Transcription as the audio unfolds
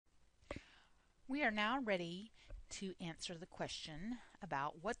We are now ready to answer the question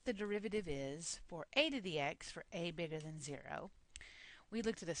about what the derivative is for a to the x for a bigger than 0. We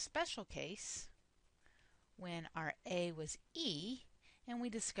looked at a special case when our a was e, and we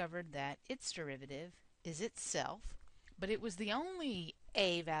discovered that its derivative is itself, but it was the only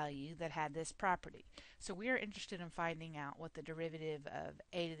a value that had this property. So we are interested in finding out what the derivative of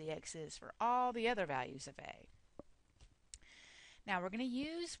a to the x is for all the other values of a. Now we're going to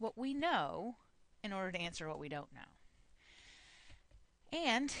use what we know in order to answer what we don't know.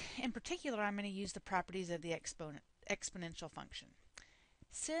 And in particular, I'm going to use the properties of the exponential function.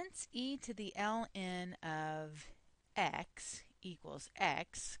 Since e to the ln of x equals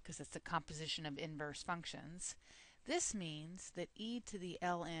x, because it's the composition of inverse functions, this means that e to the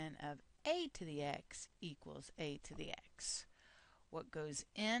ln of a to the x equals a to the x. What goes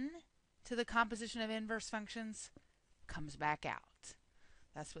in to the composition of inverse functions comes back out.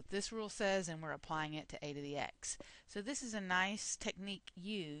 That's what this rule says, and we're applying it to a to the x. So this is a nice technique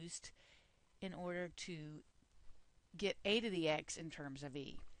used in order to get a to the x in terms of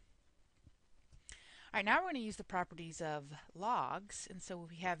e. All right, now we're going to use the properties of logs, and so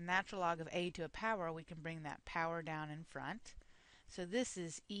if we have natural log of a to a power, we can bring that power down in front. So this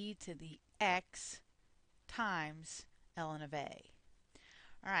is e to the x times ln of a.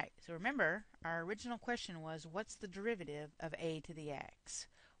 All right, so remember, our original question was, what's the derivative of a to the x?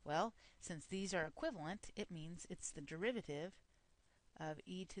 Well, since these are equivalent, it means it's the derivative of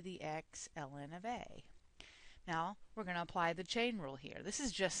e to the x ln of a. Now, we're going to apply the chain rule here. This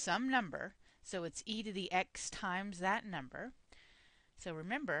is just some number, so it's e to the x times that number. So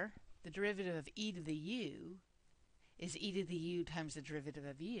remember, the derivative of e to the u is e to the u times the derivative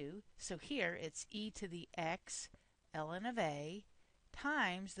of u. So here, it's e to the x ln of a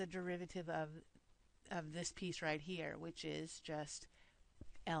times the derivative of this piece right here, which is just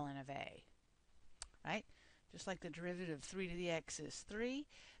ln of a. Right? Just like the derivative of 3 to the x is 3,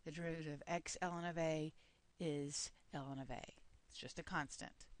 the derivative of x ln of a is ln of a. It's just a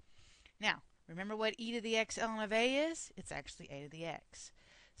constant. Now, remember what e to the x ln of a is? It's actually a to the x.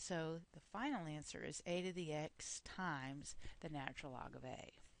 So the final answer is a to the x times the natural log of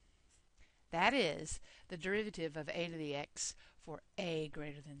a. That is the derivative of a to the x for a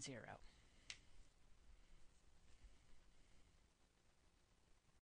greater than 0.